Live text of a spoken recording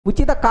which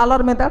is the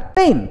caller method?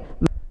 Main.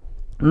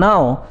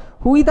 Now,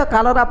 who is the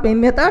caller of main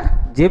method?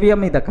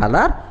 JVM is the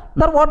caller.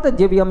 Now, what the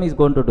JVM is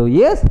going to do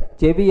is,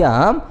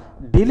 JVM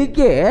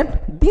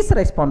delegate this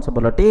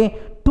responsibility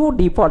to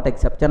default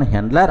exception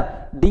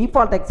handler.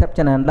 Default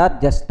exception handler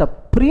just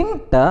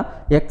print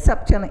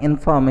exception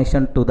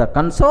information to the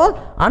console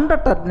and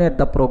terminate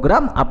the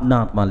program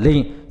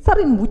abnormally. Sir,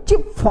 in which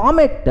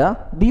format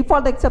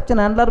default exception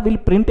handler will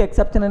print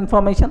exception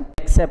information?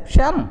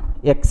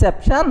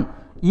 Exception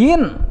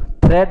in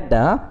thread,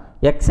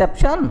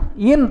 exception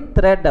in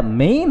thread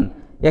main,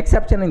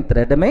 exception in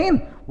thread main.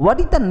 What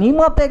is the name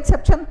of the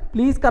exception?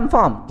 Please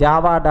confirm.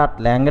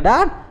 Java.lang.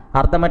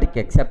 Arithmetic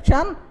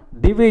exception,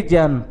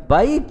 division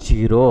by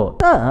 0.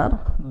 Sir,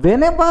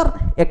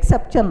 whenever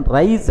exception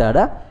raised,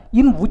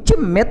 in which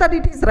method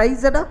it is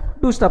raised?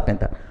 doStuff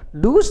method.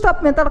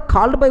 doStuff method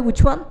called by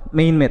which one?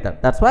 Main method.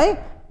 That's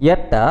why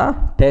yet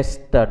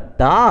test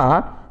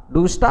dot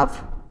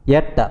doStuff,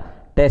 yet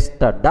test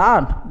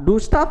dot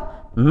doStuff.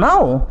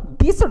 Now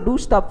this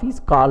doStuff is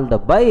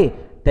called by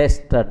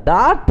test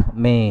dot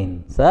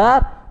main.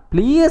 Sir,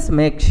 please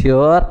make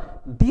sure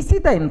this is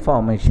the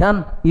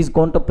information is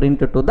going to print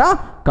to the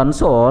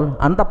console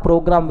and the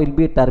program will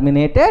be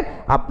terminated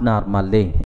abnormally.